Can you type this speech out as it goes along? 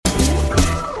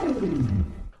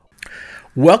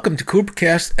Welcome to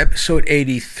Coopercast episode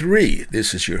 83.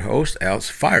 This is your host, Al's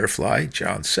Firefly,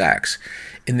 John Sachs.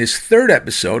 In this third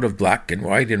episode of Black and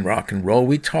White in Rock and Roll,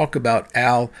 we talk about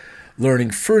Al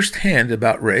learning firsthand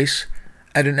about race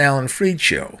at an Alan Freed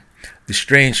show, the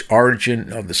strange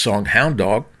origin of the song Hound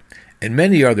Dog, and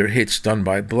many other hits done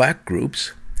by black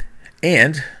groups,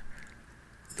 and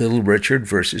Little Richard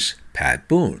versus Pat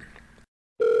Boone.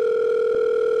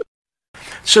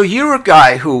 So you're a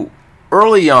guy who,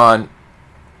 early on,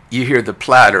 you hear the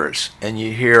Platters and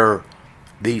you hear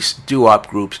these doo-wop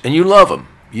groups and you love them.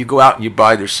 You go out and you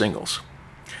buy their singles.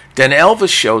 Then Elvis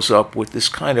shows up with this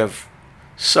kind of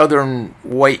southern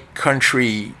white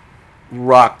country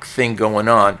rock thing going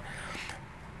on.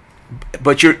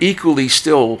 But you're equally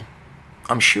still,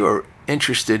 I'm sure,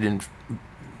 interested in,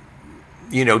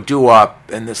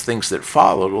 doo-wop and the things that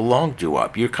followed along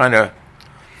doo-wop. You're kind of...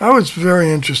 I was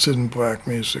very interested in black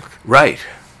music. Right.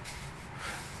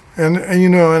 And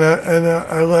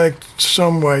I liked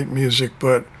some white music,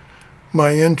 but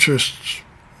my interest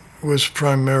was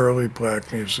primarily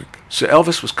black music. So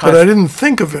Elvis was But I didn't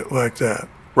think of it like that.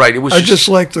 Right, it was I just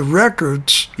liked the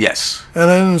records. Yes.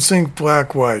 And I didn't think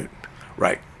black-white.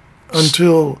 Right.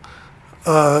 Until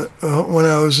when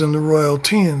I was in the Royal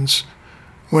Teens,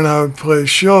 when I would play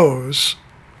shows.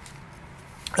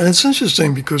 And it's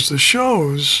interesting because the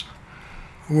shows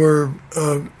were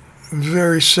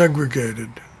very segregated.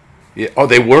 Yeah. Oh,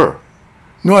 they were?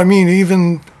 No, I mean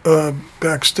even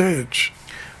backstage.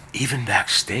 Even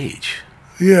backstage?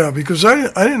 Yeah, because I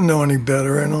didn't know any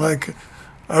better. And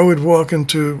I would walk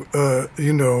into,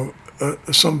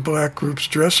 some black group's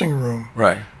dressing room.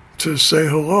 Right. To say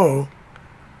hello.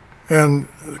 And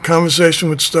the conversation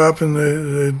would stop and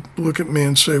they'd look at me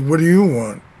and say, "What do you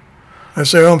want?" I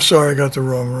say, "Oh, I'm sorry, I got the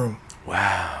wrong room."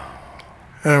 Wow.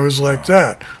 And it was like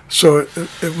that. So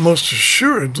it most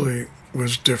assuredly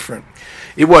was different.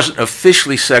 It wasn't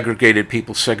officially segregated.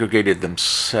 People segregated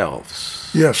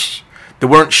themselves. Yes. There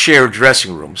weren't shared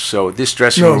dressing rooms. So this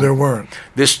dressing room... No, there weren't.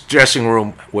 This dressing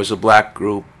room was a black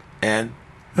group. And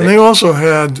they also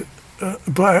had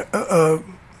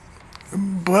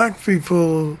black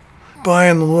people, by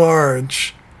and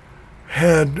large,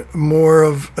 had more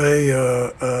of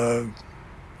a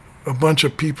bunch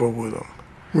of people with them.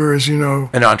 Whereas,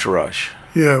 an entourage.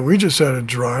 Yeah, we just had a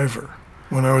driver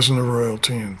when I was in the Royal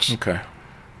Teens. Okay.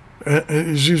 It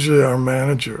was usually our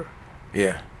manager.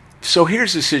 Yeah. So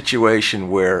here's a situation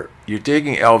where you're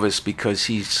digging Elvis because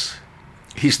he's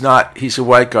a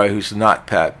white guy who's not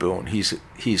Pat Boone.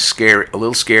 He's scary, a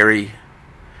little scary.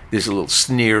 There's a little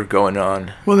sneer going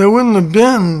on. Well, there wouldn't have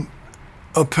been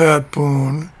a Pat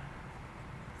Boone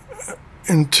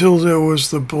until there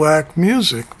was the black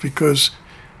music, because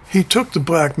he took the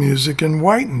black music and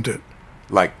whitened it.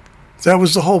 That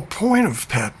was the whole point of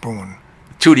Pat Boone.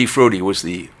 Tutti Frutti was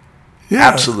the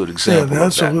absolute example of that. Yeah,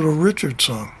 that's a Little Richard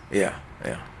song. Yeah.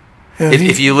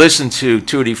 If you listen to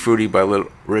Tutti Frutti by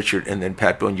Little Richard and then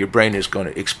Pat Boone, your brain is going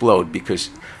to explode because...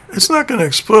 It's not going to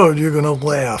explode. You're going to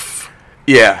laugh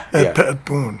at Pat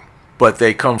Boone. But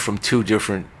they come from two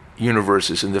different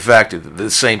universes, and the fact that the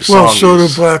same song Well, so do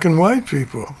black and white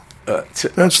people.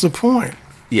 That's the point.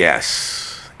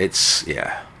 Yes.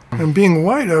 And being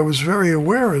white, I was very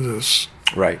aware of this.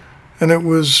 Right. And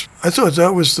I thought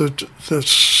that was the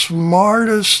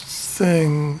smartest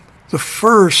thing, the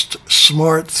first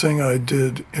smart thing I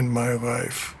did in my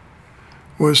life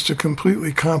was to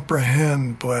completely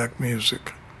comprehend black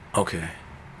music. Okay.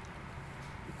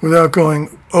 Without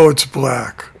going, "Oh, it's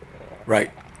black."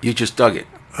 Right. You just dug it.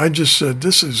 I just said,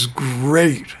 "This is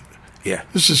great. Yeah.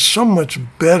 This is so much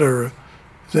better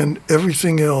than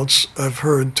everything else I've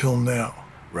heard till now."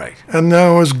 Right. And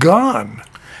now it's gone.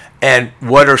 And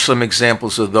what are some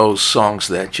examples of those songs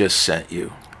that just sent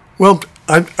you? Well,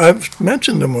 I've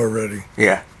mentioned them already.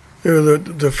 Yeah. They're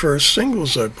the first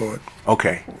singles I bought.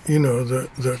 Okay.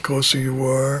 The Closer You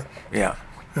Are. Yeah.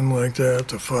 And like that,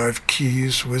 the 5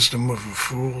 Keys, Wisdom of a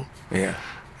Fool. Yeah.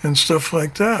 And stuff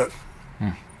like that.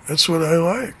 That's what I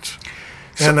liked.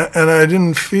 So, and I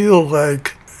didn't feel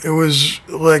like it was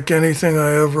like anything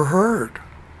I ever heard.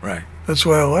 Right. That's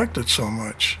why I liked it so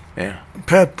much. Yeah.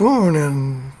 Pat Boone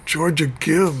and Georgia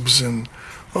Gibbs and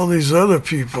all these other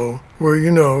people were,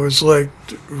 it was like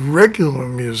regular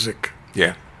music.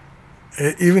 Yeah.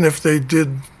 Even if they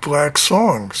did black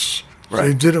songs, right.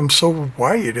 They did them so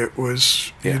white, it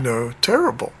was,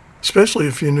 terrible. Especially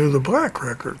if you knew the black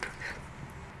record.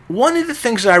 One of the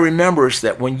things I remember is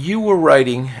that when you were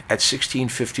writing at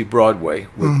 1650 Broadway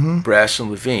with Brass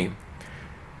and Levine,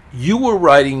 you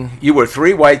were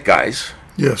 3 white guys,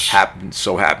 yes, happened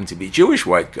to be Jewish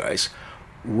white guys,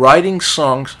 writing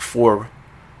songs for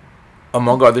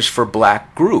among others, for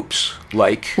black groups,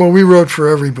 like... Well, we wrote for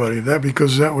everybody,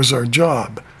 because that was our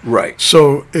job. Right.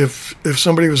 So if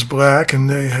somebody was black and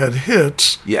they had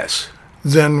hits, Yes.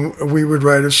 then we would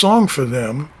write a song for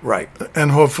them. Right.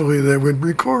 And hopefully they would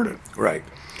record it. Right.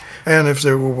 And if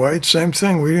they were white, same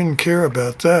thing. We didn't care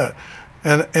about that.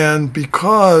 And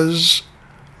because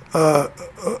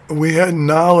we had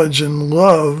knowledge and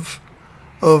love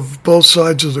of both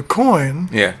sides of the coin,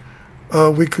 Yeah.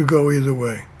 We could go either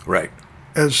way. Right.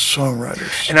 As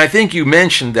songwriters. And I think you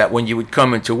mentioned that when you would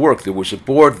come into work, there was a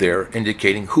board there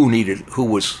indicating who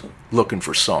was looking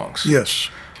for songs. Yes.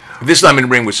 This Diamond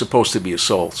Ring was supposed to be a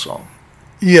soul song.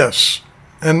 Yes.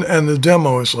 And the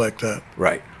demo is like that.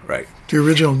 Right, right. The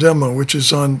original demo, which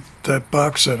is on that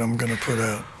box set I'm going to put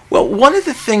out. Well, one of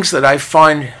the things that I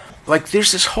find, like,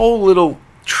 there's this whole little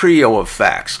trio of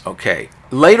facts, okay?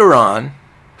 Later on,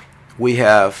 we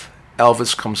have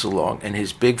Elvis comes along, and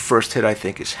his big first hit, I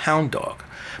think, is Hound Dog.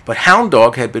 But Hound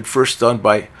Dog had been first done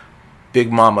by Big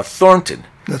Mama Thornton.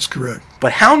 That's correct.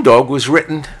 But Hound Dog was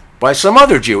written by some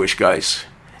other Jewish guys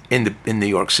in New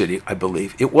York City, I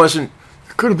believe. It wasn't...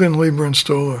 It could have been Lieber and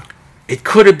Stoller. It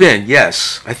could have been,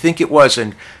 yes. I think it was.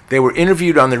 And they were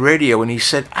interviewed on the radio, and he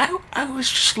said, I was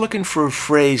just looking for a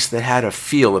phrase that had a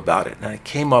feel about it. And I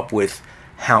came up with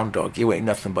Hound Dog. You ain't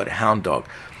nothing but a hound dog.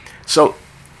 So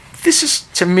this is,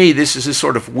 to me, this is a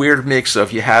sort of weird mix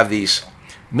of you have these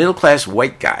middle-class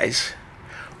white guys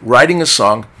writing a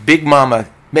song, Big Mama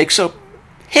makes a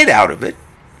hit out of it,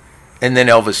 and then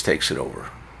Elvis takes it over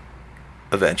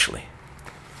eventually.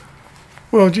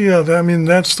 Well, yeah, I mean,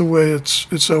 that's the way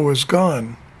it's always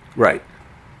gone. Right.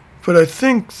 But I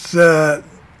think that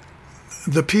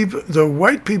the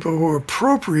white people who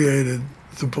appropriated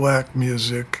the black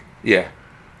music Yeah.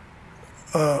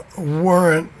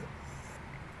 weren't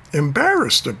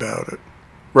embarrassed about it.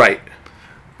 Right.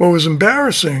 What was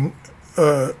embarrassing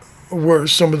were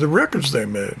some of the records they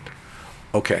made.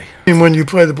 Okay. I mean, when you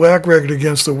play the black record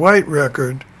against the white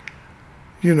record,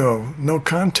 no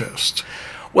contest.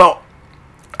 Well,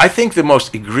 I think the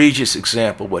most egregious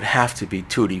example would have to be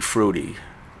Tutti Frutti.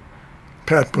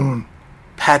 Pat Boone,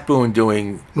 Pat Boone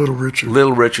doing Little Richard.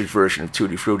 Little Richard's version of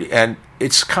Tutti Frutti. And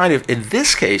it's kind of, in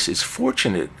this case, it's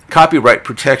fortunate. Copyright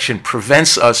protection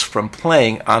prevents us from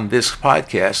playing on this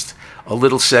podcast a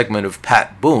little segment of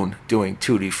Pat Boone doing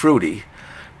Tutti Frutti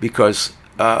because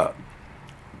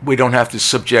we don't have to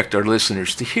subject our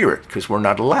listeners to hear it because we're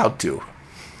not allowed to.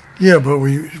 Yeah, but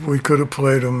we could have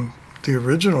played them the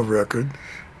original record.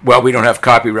 Well, we don't have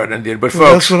copyright on it, but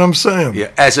Well, folks, that's what I'm saying.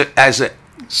 yeah, as a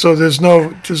So there's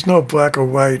no black or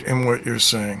white in what you're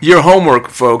saying. your homework,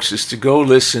 folks, is to go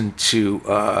listen to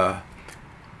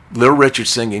Little Richard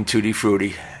singing Tutti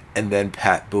Frutti and then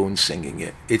Pat Boone singing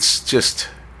it. It's just,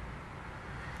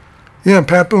 Yeah,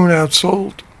 Pat Boone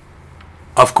outsold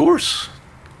of course.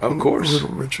 Little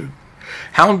Richard.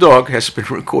 Hound Dog has been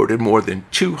recorded more than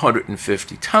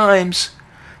 250 times.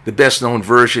 The best-known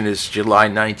version is July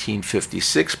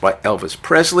 1956 by Elvis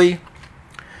Presley,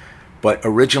 but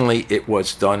originally it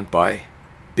was done by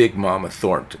Big Mama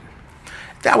Thornton.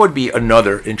 That would be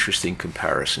another interesting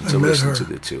comparison to I met listen her. to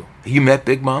the two. You met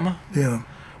Big Mama Yeah.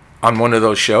 on one of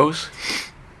those shows?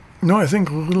 No, I think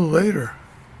a little later.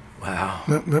 Wow.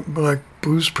 Like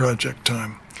Blues Project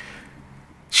time.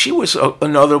 She was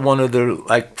another one of the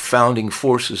founding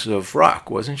forces of rock,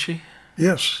 wasn't she?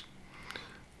 Yes.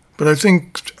 But I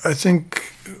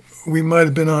think we might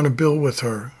have been on a bill with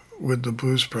her with the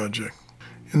Blues Project.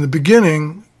 In the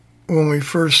beginning, when we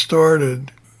first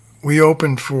started, we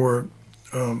opened for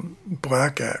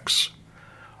black acts.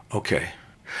 Okay.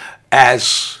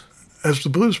 As the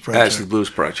Blues Project. As the Blues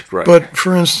Project, right. But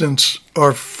for instance,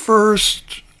 the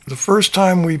first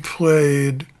time we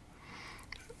played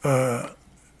a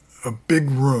big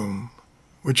room,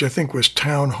 which I think was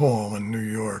Town Hall in New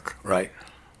York, right.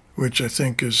 which I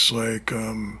think is like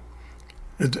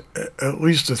at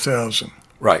least 1,000.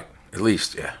 Right. At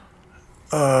least, yeah.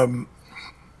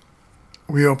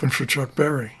 We opened for Chuck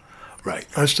Berry. Right.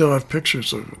 I still have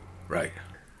pictures of it. Right.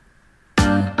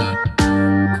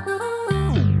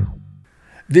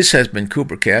 This has been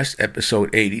Coopercast,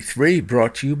 episode 83,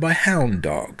 brought to you by Hound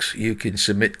Dogs. You can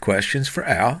submit questions for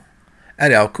Al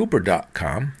at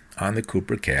alcooper.com on the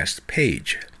Coopercast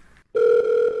page.